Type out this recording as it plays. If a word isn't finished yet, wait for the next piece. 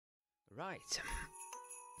Right.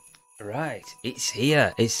 Right. It's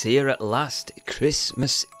here. It's here at last.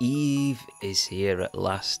 Christmas Eve is here at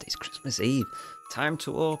last. It's Christmas Eve. Time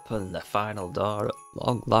to open the final door at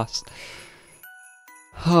long last.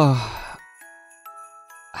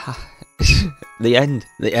 The end.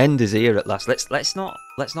 The end is here at last. Let's not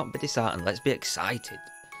be disheartened. Let's be excited.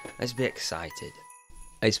 Let's be excited.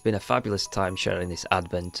 It's been a fabulous time sharing this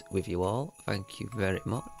Advent with you all. Thank you very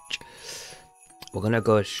much. We're gonna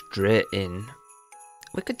go straight in.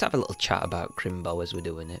 We could have a little chat about Crimbo as we're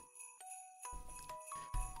doing it.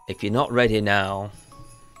 If you're not ready now,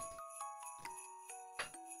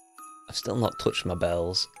 I've still not touched my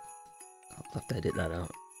bells. I'll have to edit that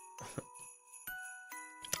out.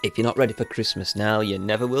 If you're not ready for Christmas now, you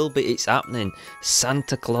never will be. It's happening.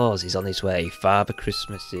 Santa Claus is on his way. Father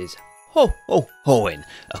Christmas is ho-ho-hoing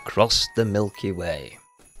across the Milky Way.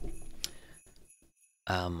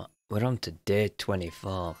 We're on to day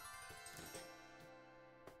 24.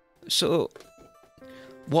 So,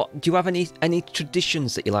 what do you have any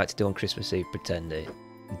traditions that you like to do on Christmas Eve, Pretender?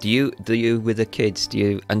 Do you with the kids?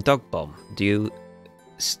 And Dog Bomb? Do you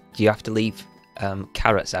have to leave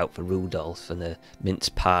carrots out for Rudolph and a mince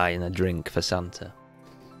pie and a drink for Santa?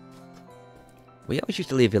 We always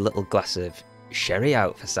used to leave a little glass of sherry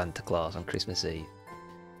out for Santa Claus on Christmas Eve.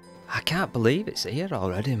 I can't believe it's here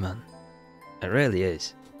already, man. It really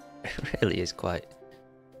is. It really is quite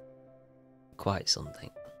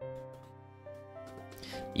something.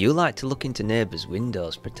 You like to look into neighbours'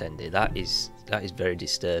 windows, Pretender. That is very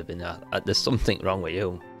disturbing. There's something wrong with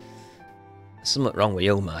you. Something wrong with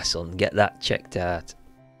you, my son. Get that checked out.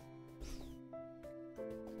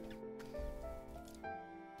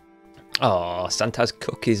 Oh, Santa has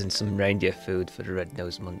cookies and some reindeer food for the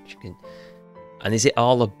red-nosed munchkin. And is it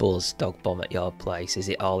all a buzz, Dog Bomb, at your place? Is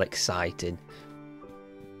it all exciting?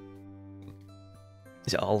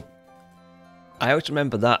 Is it all... I always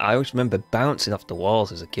remember that. I always remember bouncing off the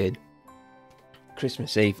walls as a kid.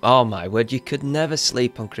 Christmas Eve. Oh my word, you could never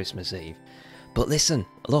sleep on Christmas Eve. But listen,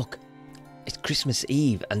 look. It's Christmas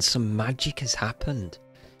Eve and some magic has happened.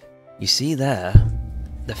 You see there,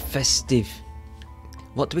 the festive...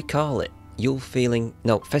 What do we call it? Yule feeling...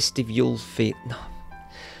 No, festive Yule feel... No.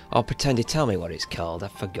 Oh, Pretender, tell me what it's called.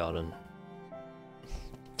 I've forgotten.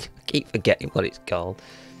 I keep forgetting what it's called.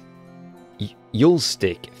 Yule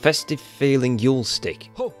stick. Festive feeling Yule stick.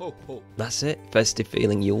 Ho, ho, ho. That's it. Festive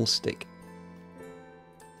feeling Yule stick.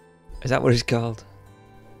 Is that what it's called?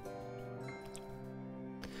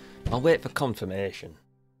 I'll wait for confirmation.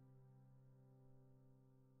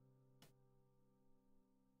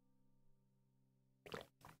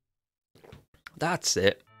 That's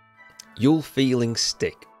it. Yule feeling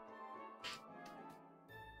stick.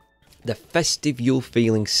 The festive Yule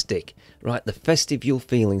feeling stick. Right, the festive Yule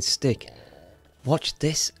feeling stick. Watch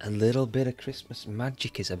this, a little bit of Christmas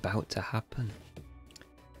magic is about to happen.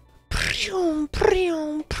 Preom,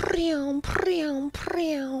 preom, preom, preom,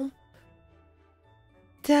 preom.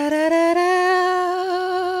 Da da da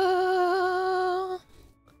da.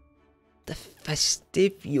 The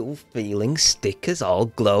festive Yule feeling stick has all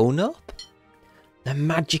glown up. The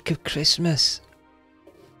magic of Christmas.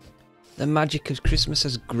 The magic of Christmas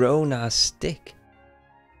has grown our stick.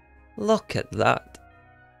 Look at that.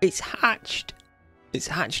 It's hatched. It's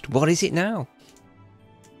hatched. What is it now?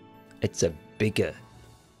 It's a bigger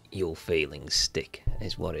Yule feeling stick,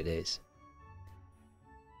 is what it is.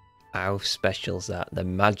 How special's that? The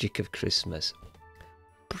magic of Christmas.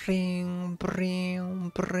 Bring,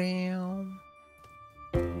 bring, bring.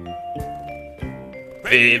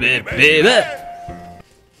 Baby, baby.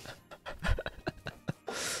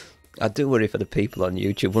 I do worry for the people on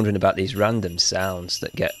YouTube wondering about these random sounds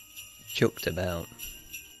that get chucked about.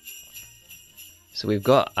 So we've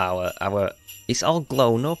got our it's all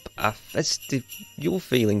blown up. Our festive Yule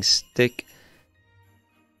feeling stick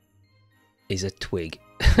is a twig.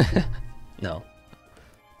 No.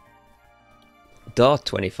 Door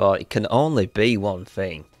 24, it can only be one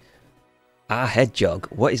thing. Our hedgehog.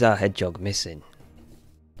 What is our hedgehog missing?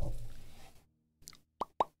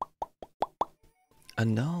 A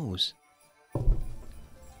nose.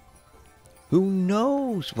 Who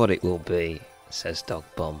knows what it will be, says Dog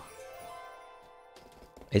Bomb.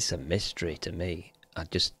 It's a mystery to me. I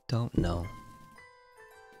just don't know.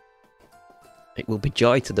 It will be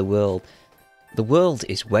joy to the world. The world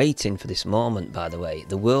is waiting for this moment, by the way.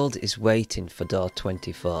 The world is waiting for door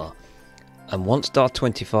 24. And once door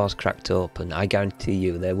 24 is cracked open, I guarantee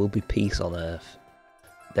you there will be peace on Earth.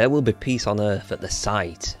 There will be peace on Earth at the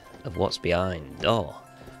sight of what's behind door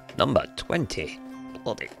number 20.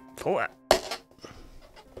 Bloody poor.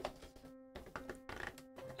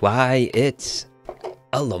 Why, it's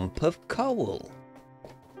A lump of coal.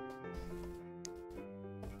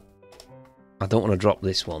 I don't want to drop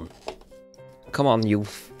this one. Come on, you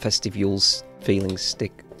festive Yule's feelings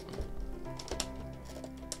stick.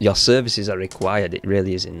 Your services are required. It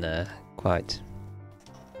really is in there. Quite.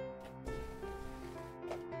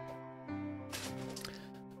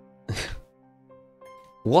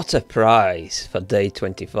 What a prize for day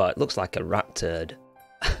 24. It looks like a rat turd.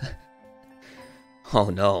 Oh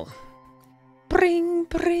no. Bring,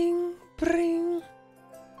 bring, bring.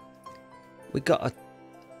 We got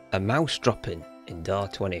a mouse dropping in door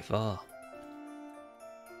 24.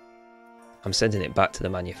 I'm sending it back to the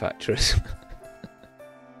manufacturers.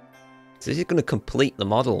 So this is going to complete the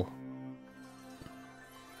model.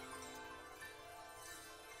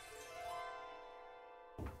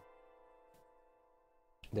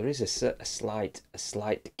 There is a slight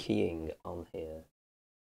keying on here.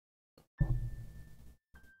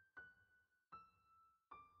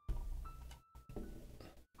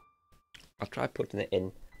 I'll try putting it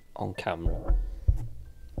in on camera.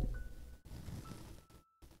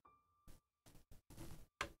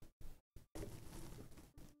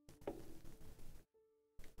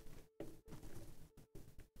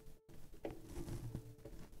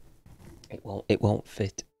 It won't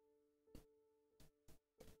fit.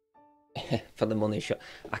 For the money shot.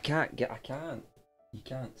 I can't. You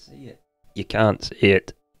can't see it. You can't see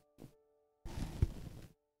it.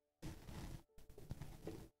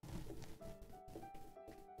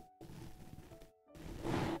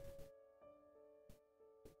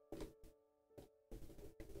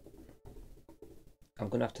 I'm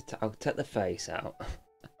gonna have to. I'll take the face out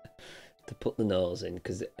to put the nose in,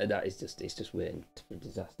 because that is just. It's just waiting for a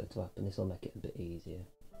disaster to happen. This will make it a bit easier.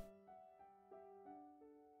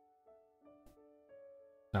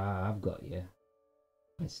 Ah, I've got you.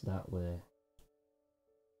 It's that way.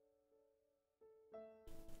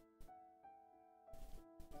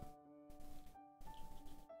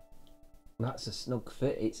 That's a snug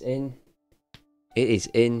fit. It's in. It is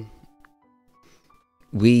in.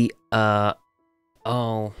 We are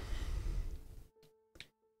all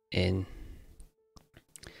in.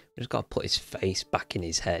 We just got to put his face back in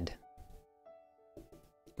his head.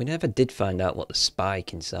 We never did find out what the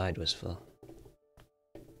spike inside was for.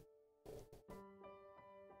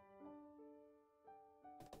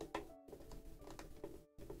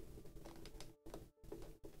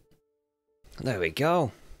 There we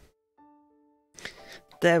go.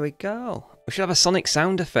 There we go. We should have a sonic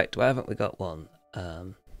sound effect. Why haven't we got one?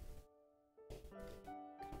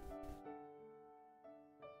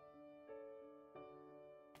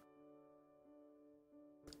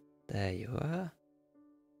 There you are.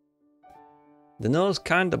 The nose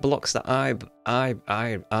kind of blocks the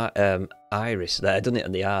iris there, doesn't it,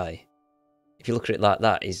 on the eye? If you look at it like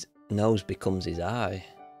that, his nose becomes his eye.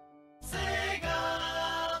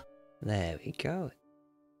 There we go.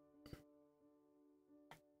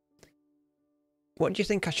 What do you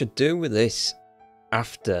think I should do with this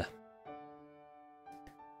after?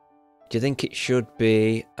 Do you think it should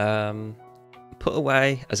be put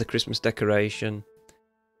away as a Christmas decoration?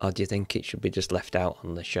 Or do you think it should be just left out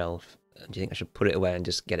on the shelf? Do you think I should put it away and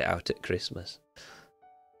just get it out at Christmas?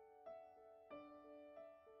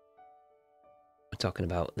 We're talking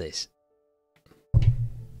about this.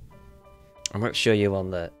 I might show you on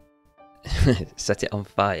the... set it on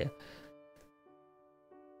fire.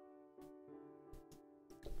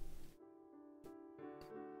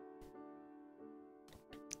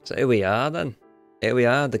 So here we are then. Here we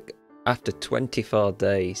are. After 24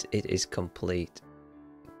 days, it is complete.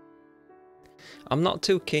 I'm not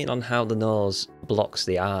too keen on how the nose blocks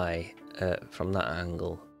the eye from that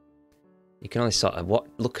angle. You can only sort of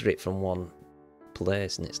look at it from one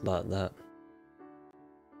place, and it's like that.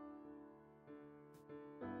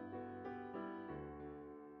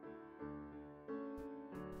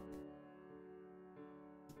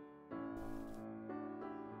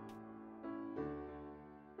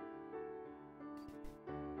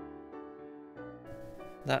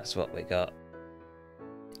 That's what we got.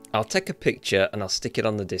 I'll take a picture and I'll stick it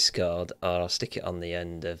on the Discord, or I'll stick it on the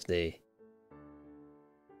end of the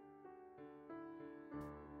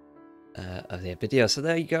video. So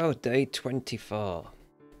there you go, day 24.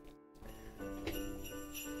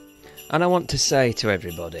 And I want to say to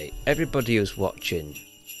everybody who's watching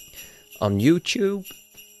on YouTube,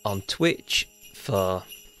 on Twitch, for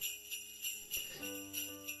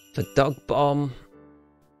Dog Bomb,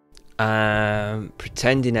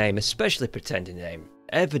 Pretending Aim, especially Pretending Aim,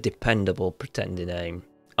 ever dependable Pretending Aim,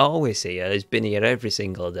 always here, has been here every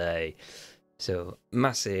single day. So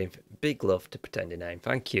massive, big love to Pretending Aim.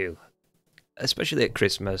 Thank you, especially at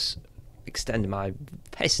Christmas. extend my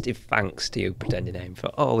festive thanks to you, Pretending Aim, for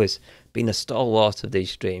always being a stalwart of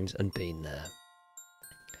these streams and being there.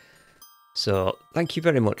 So, thank you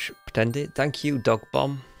very much, Pretended. Thank you, Dog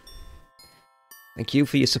Bomb. Thank you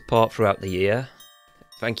for your support throughout the year.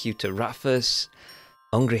 Thank you to Raffus,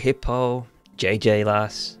 Hungry Hippo, JJ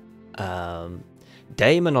Lass,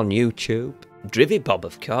 Damon on YouTube, Drivy Bob,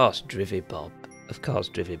 of course, Drivy Bob.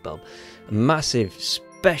 A massive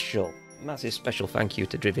special thank you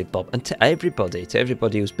to Drivy Bob and to everybody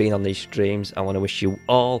who's been on these streams. I want to wish you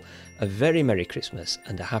all a very Merry Christmas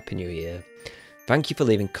and a Happy New Year. Thank you for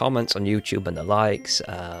leaving comments on YouTube and the likes.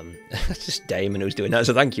 It's just Damon who's doing that,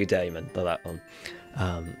 so thank you, Damon, for that one.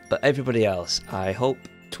 But everybody else, I hope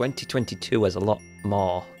 2022 has a lot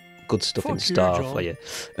more good stuff in store for you.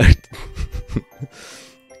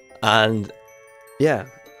 And yeah,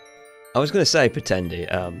 I was going to say,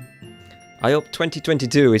 Pretendy, I hope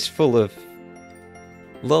 2022 is full of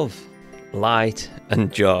love, light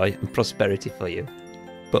and joy and prosperity for you.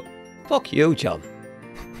 But fuck you, John.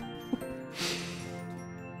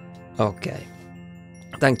 Okay.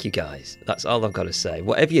 Thank you, guys. That's all I've got to say.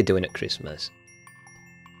 Whatever you're doing at Christmas,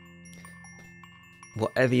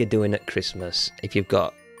 if you've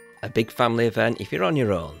got a big family event, if you're on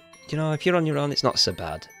your own, it's not so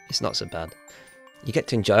bad. It's not so bad. You get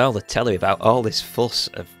to enjoy all the telly without all this fuss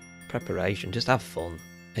of preparation. Just have fun.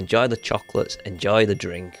 Enjoy the chocolates, enjoy the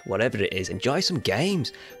drink, whatever it is. Enjoy some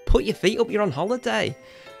games. Put your feet up, you're on holiday.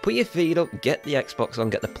 Put your feet up, get the Xbox on,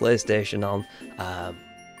 get the PlayStation on,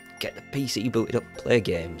 get the PC booted up, play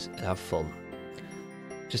games, and have fun.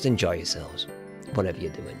 Just enjoy yourselves, whatever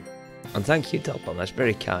you're doing. And thank you, Dogbomb, that's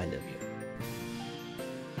very kind of you.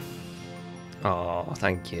 Oh,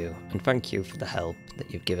 thank you. And thank you for the help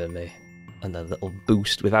that you've given me. And the little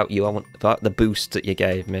boost. Without you, without the boost that you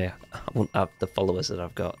gave me, I wouldn't have the followers that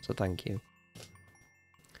I've got, so thank you.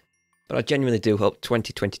 But I genuinely do hope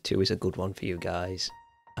 2022 is a good one for you guys.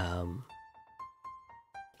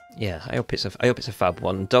 Yeah, I hope it's a fab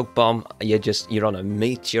one. Dog Bomb, you're on a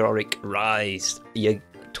meteoric rise.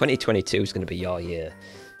 2022 is going to be your year.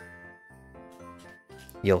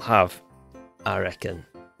 You'll have, I reckon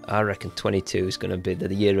 22 is going to be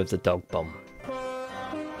the year of the Dog Bomb.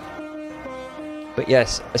 But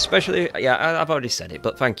yes, especially, yeah, I've already said it,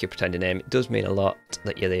 but thank you, Pretending Name. It does mean a lot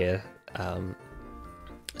that you're there.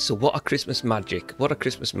 So what a Christmas magic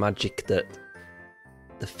that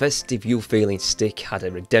the festive you feeling stick had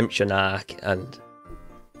a redemption arc and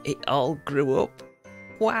it all grew up.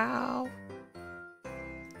 Wow.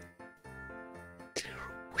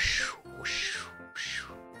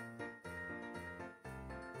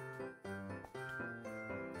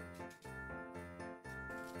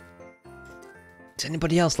 Does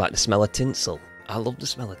anybody else like the smell of tinsel? I love the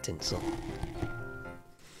smell of tinsel.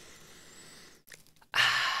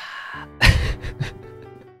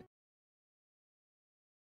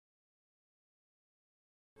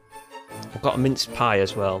 I've got a mince pie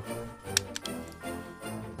as well.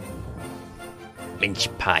 Mince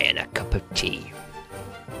pie and a cup of tea.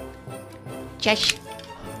 Chesh.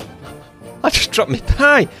 I just dropped my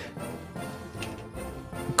pie.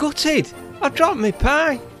 Gutted. I dropped my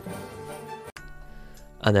pie.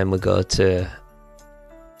 And then we go to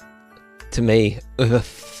me with a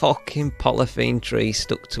fucking polythene tree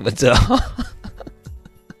stuck to a door.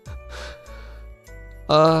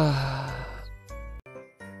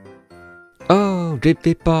 Oh,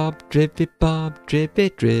 drippy bob, drippy bob, drippy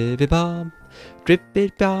drippy bob,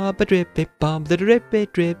 drippy bob, a drippy bob, the drippy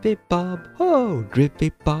drippy bob. Oh,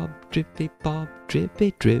 drippy bob, drippy bob,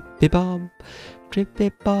 drippy drippy bob, drippy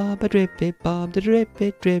bob, a drippy bob, the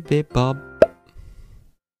drippy drippy bob.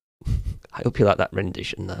 I hope you like that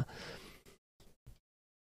rendition there.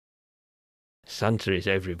 Santa is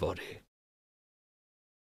everybody.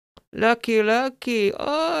 Lucky, lucky.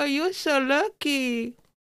 Oh, you're so lucky.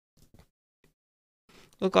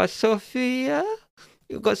 You got Sophia.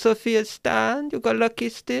 You got Sophia's stand. You got Lucky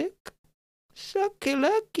Stick. Sucky,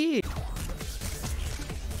 lucky.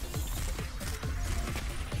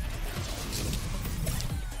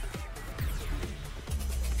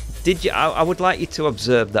 Did you? I would like you to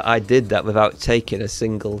observe that I did that without taking a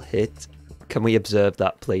single hit. Can we observe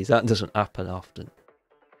that, please? That doesn't happen often.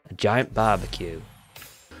 A giant barbecue.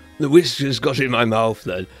 The whiskers got in my mouth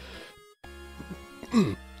then.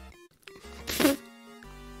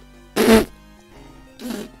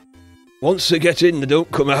 Once they get in, they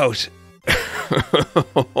don't come out.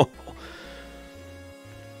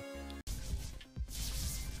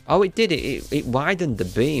 Oh, it did. It widened the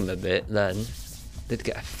beam a bit then. Did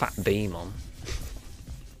get a fat beam on.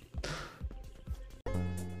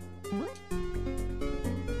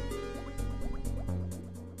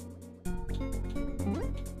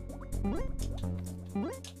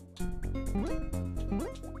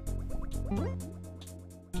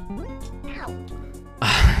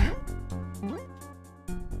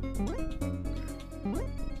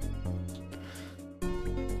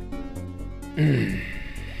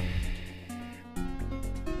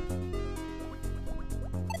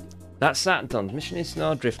 That's Saturn's mission in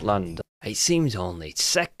Snowdrift Land. It seems only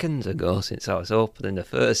seconds ago since I was opening the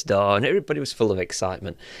first door and everybody was full of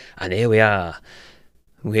excitement. And here we are,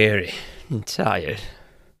 weary and tired,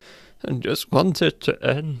 and just want it to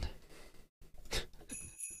end.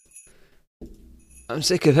 I'm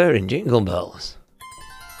sick of hearing jingle bells.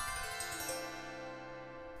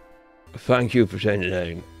 Thank you, Pretending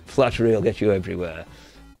Aim. Flattery will get you everywhere.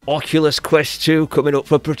 Oculus Quest 2 coming up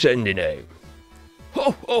for Pretending Aim.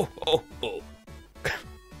 Ho ho ho ho!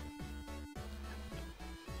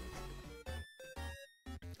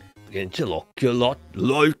 Begin to look a lot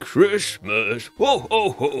like Christmas. Ho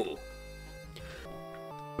ho ho!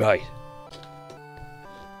 Right.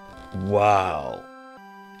 Wow.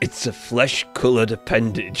 It's a flesh-coloured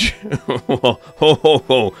appendage. Ho ho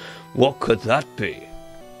ho! What could that be?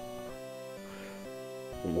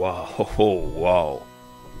 Wow! Ho ho! Wow!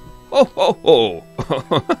 Ho ho ho!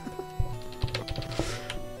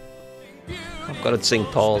 I've got to sing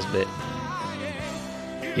Paul's bit.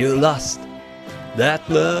 You lost that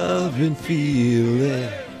loving feeling.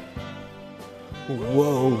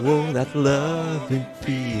 Whoa, whoa, that loving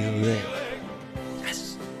feeling.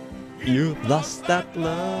 Yes. You lost that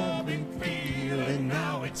loving feeling.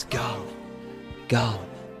 Now it's gone. Gone.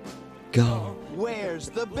 Gone. Where's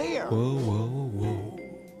the beer? Whoa, whoa, whoa.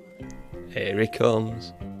 Here he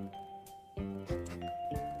comes.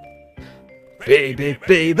 Baby,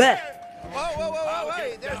 baby. Whoa, whoa, whoa, whoa,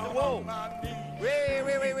 hey, there's the whoa.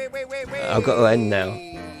 Wait. I've got to end now.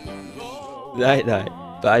 Night, night.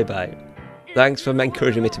 Bye, bye. Thanks for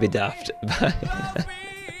encouraging me to be daft. Bye.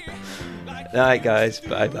 Night, guys.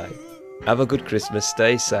 Bye, bye. Have a good Christmas.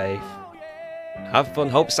 Stay safe. Have fun.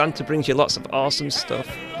 Hope Santa brings you lots of awesome stuff.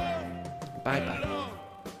 Bye, bye.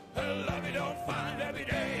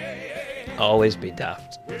 Always be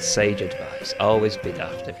daft. Sage advice. Always be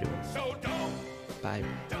daft, everyone. Bye.